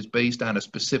document is based on a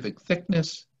specific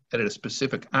thickness at a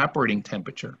specific operating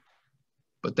temperature,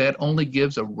 but that only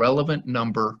gives a relevant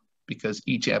number because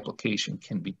each application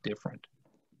can be different.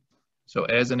 So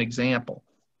as an example,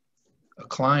 a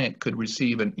client could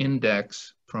receive an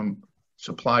index from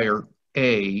supplier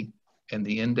A, and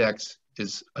the index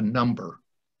is a number,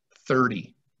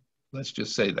 30. Let's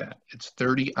just say that. It's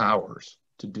 30 hours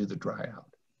to do the dry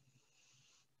out.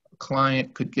 A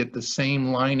client could get the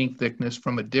same lining thickness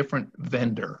from a different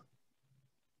vendor,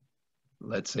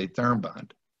 let's say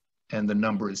Thermbond, and the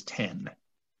number is 10.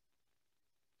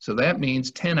 So that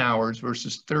means 10 hours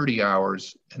versus 30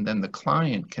 hours, and then the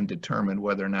client can determine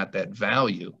whether or not that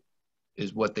value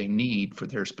is what they need for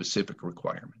their specific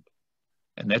requirement.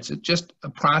 And that's just a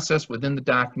process within the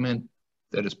document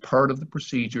that is part of the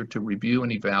procedure to review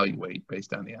and evaluate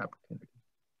based on the opportunity.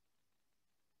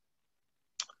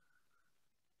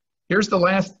 Here's the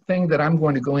last thing that I'm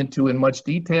going to go into in much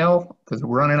detail because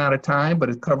we're running out of time, but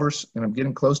it covers, and I'm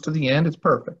getting close to the end, it's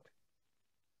perfect.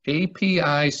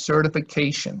 API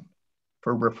certification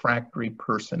for refractory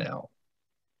personnel.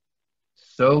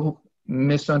 So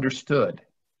misunderstood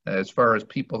as far as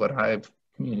people that I've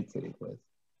communicated with.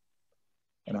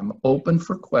 And I'm open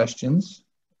for questions.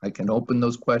 I can open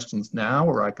those questions now,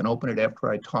 or I can open it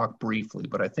after I talk briefly,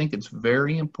 but I think it's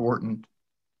very important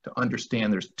to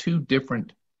understand there's two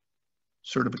different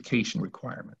certification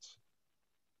requirements.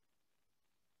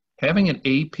 Having an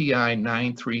API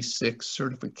 936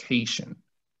 certification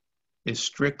is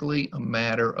strictly a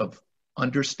matter of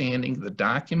understanding the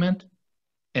document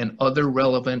and other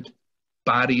relevant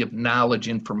body of knowledge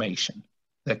information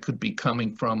that could be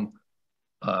coming from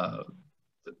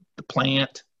the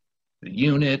plant, the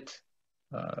unit,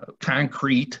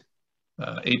 concrete,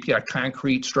 API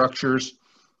concrete structures,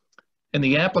 and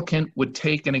the applicant would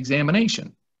take an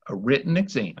examination, a written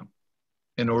exam,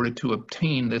 in order to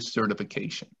obtain this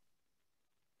certification.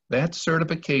 That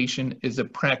certification is a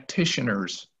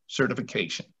practitioner's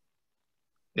certification.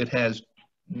 It has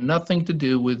nothing to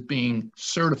do with being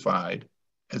certified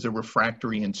as a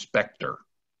refractory inspector,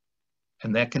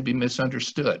 and that can be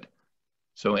misunderstood.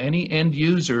 So any end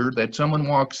user that someone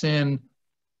walks in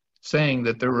saying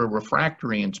that they're a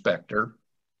refractory inspector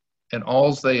and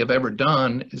all they have ever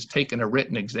done is taken a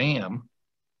written exam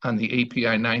on the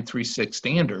API 936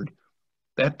 standard,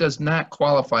 that does not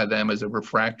qualify them as a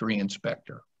refractory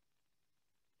inspector.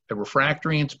 A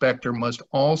refractory inspector must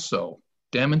also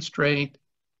demonstrate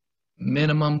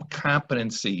minimum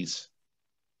competencies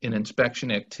in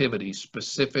inspection activities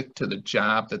specific to the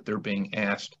job that they're being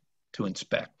asked to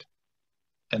inspect.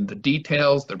 And the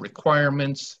details, the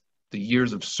requirements, the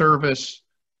years of service,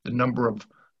 the number of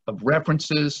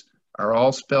references are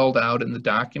all spelled out in the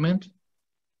document.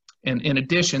 And in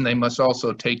addition, they must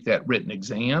also take that written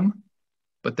exam.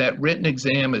 But that written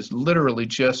exam is literally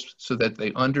just so that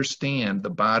they understand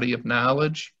the body of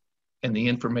knowledge and the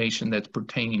information that's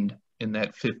pertained in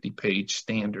that 50-page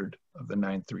standard of the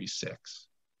 936.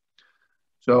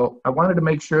 So I wanted to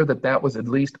make sure that that was at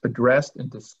least addressed and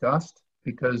discussed,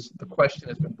 because the question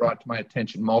has been brought to my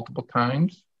attention multiple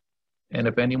times. And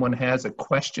if anyone has a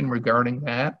question regarding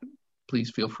that, please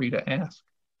feel free to ask.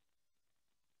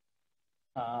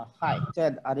 Hi,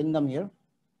 Ted Arindam here.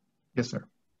 Yes, sir.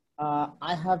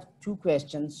 I have two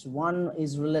questions. One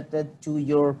is related to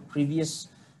your previous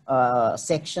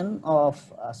section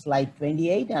of slide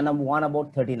 28 and one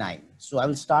about 39. So I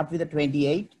will start with the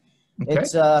 28. Okay.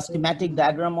 It's a schematic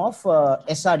diagram of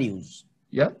SRUs.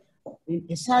 Yep. In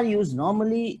SRUs,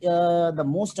 normally the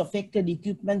most affected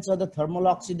equipments are the thermal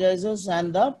oxidizers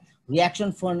and the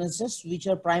reaction furnaces, which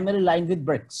are primarily lined with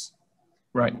bricks.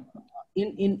 Right.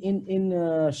 In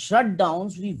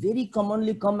shutdowns, we very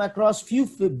commonly come across few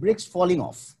bricks falling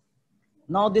off.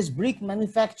 Now this brick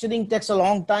manufacturing takes a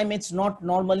long time. It's not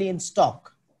normally in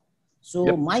stock. So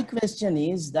Yep. my question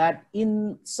is that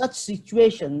in such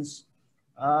situations,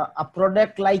 a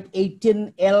product like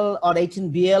 18L or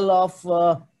 18BL of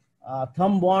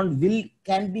Thermbond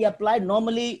can be applied.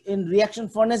 Normally in reaction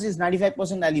furnace is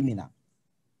 95% alumina.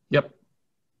 Yep.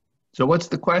 So what's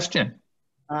the question?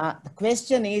 The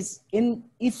question is,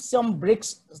 if some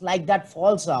bricks like that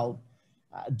falls out,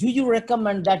 do you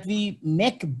recommend that we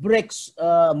make bricks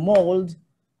mold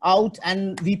out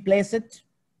and we place it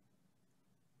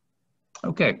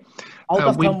Okay. out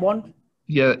of Thermbond?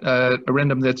 Yeah,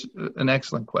 Arindam, that's an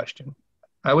excellent question.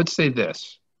 I would say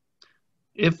this: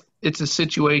 if it's a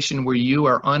situation where you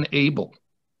are unable,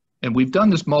 and we've done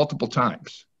this multiple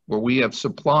times, where we have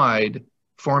supplied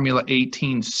Formula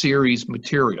 18 series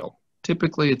material.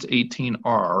 Typically it's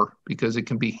 18R because it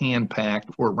can be hand packed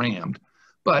or rammed.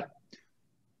 But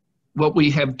what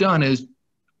we have done is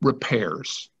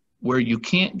repairs where you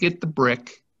can't get the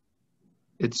brick.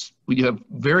 We have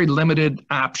very limited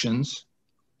options,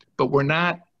 but we're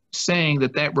not saying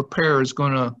that that repair is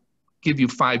going to give you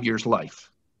 5 years life.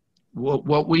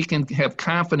 What we can have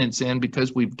confidence in,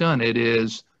 because we've done it,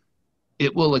 is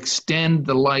it will extend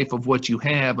the life of what you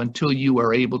have until you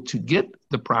are able to get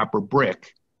the proper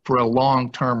brick for a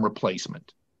long-term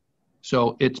replacement.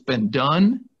 So it's been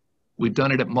done. We've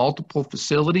done it at multiple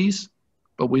facilities,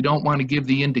 but we don't want to give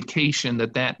the indication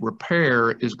that that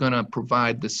repair is going to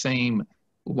provide the same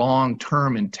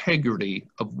long-term integrity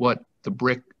of what the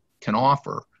brick can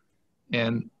offer.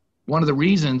 And one of the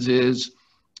reasons is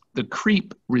the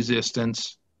creep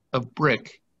resistance of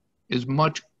brick is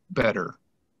much better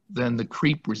than the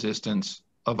creep resistance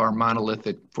of our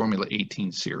monolithic Formula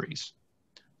 18 series.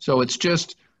 So it's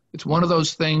one of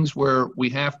those things where we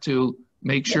have to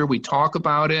make sure we talk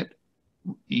about it,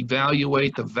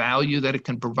 evaluate the value that it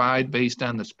can provide based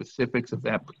on the specifics of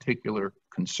that particular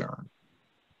concern.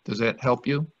 Does that help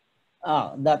you?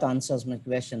 That answers my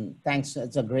question. Thanks.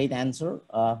 It's a great answer.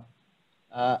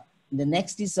 The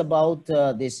next is about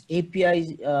this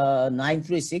API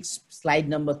 936, slide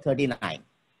number 39.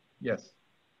 Yes.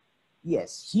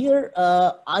 Yes, here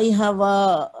I have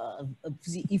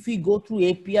if we go through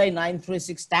API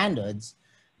 936 standards,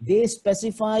 they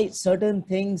specify certain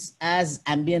things as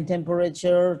ambient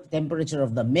temperature, temperature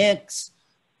of the mix,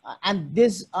 and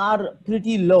these are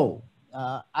pretty low.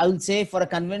 I would say for a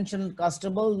conventional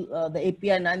customer, the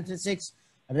API 936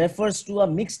 refers to a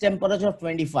mixed temperature of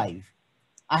 25.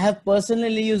 I have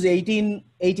personally used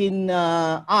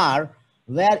 18R,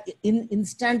 where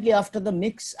instantly after the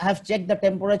mix, I have checked the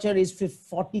temperature is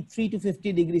 43 to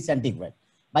 50 degrees centigrade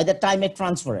by the time I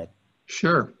transfer it.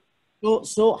 Sure.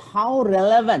 So how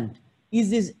relevant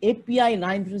is this API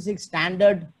 936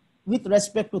 standard with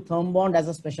respect to Thermbond as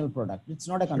a special product? It's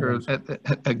not a convention. Sure.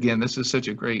 Again, this is such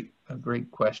a great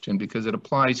question, because it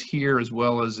applies here as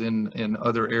well as in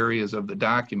other areas of the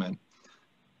document.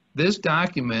 This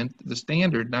document, the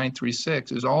standard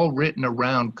 936, is all written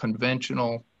around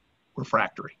conventional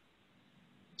refractory.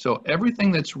 So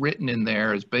everything that's written in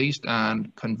there is based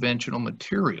on conventional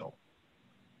material.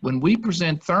 When we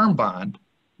present Thermbond,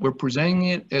 we're presenting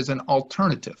it as an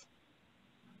alternative.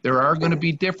 There are going to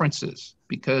be differences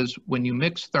because when you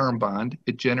mix Thermbond,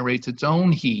 it generates its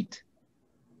own heat,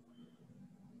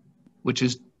 which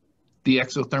is the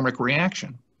exothermic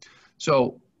reaction.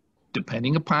 So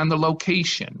depending upon the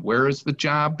location, where is the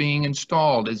job being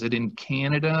installed? Is it in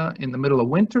Canada in the middle of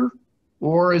winter,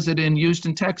 or is it in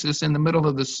Houston, Texas in the middle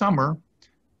of the summer?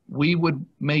 We would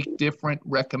make different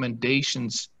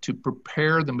recommendations to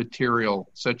prepare the material,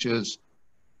 such as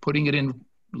putting it in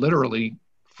literally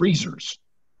freezers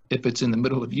if it's in the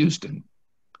middle of Houston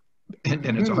and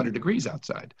it's 100 degrees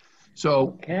outside.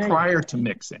 So prior to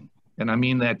mixing, and I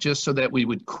mean that just so that we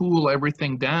would cool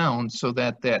everything down so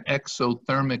that that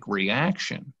exothermic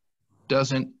reaction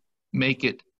doesn't make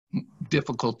it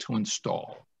difficult to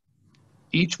install.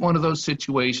 Each one of those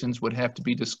situations would have to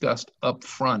be discussed up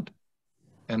front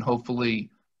and hopefully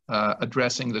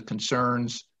addressing the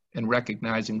concerns and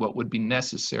recognizing what would be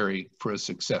necessary for a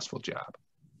successful job.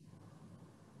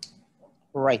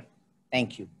 Right.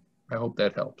 Thank you. I hope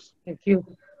that helps. Thank you.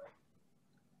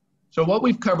 So what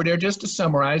we've covered here, just to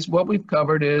summarize, what we've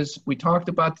covered is we talked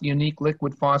about the unique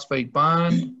liquid phosphate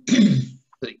bond,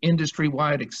 the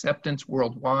industry-wide acceptance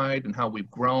worldwide, and how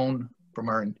we've grown from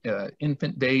our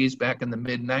infant days back in the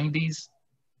mid-90s,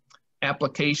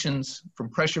 applications from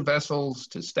pressure vessels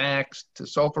to stacks to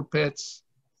sulfur pits,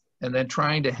 and then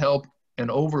trying to help an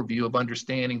overview of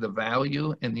understanding the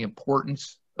value and the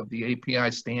importance of the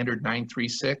API standard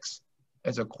 936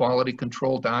 as a quality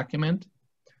control document.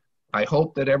 I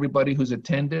hope that everybody who's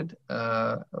attended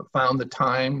found the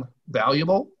time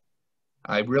valuable.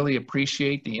 I really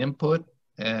appreciate the input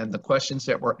and the questions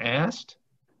that were asked.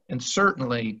 And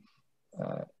certainly,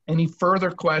 any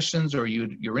further questions or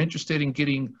you're interested in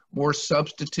getting more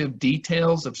substantive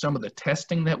details of some of the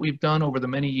testing that we've done over the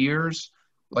many years,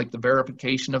 like the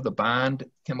verification of the bond,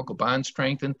 chemical bond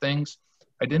strength and things.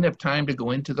 I didn't have time to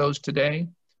go into those today,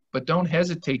 but don't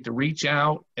hesitate to reach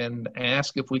out and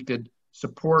ask if we could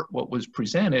support what was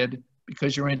presented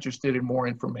because you're interested in more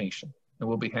information, and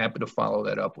we'll be happy to follow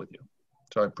that up with you.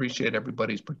 So I appreciate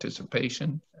everybody's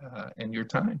participation and your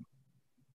time.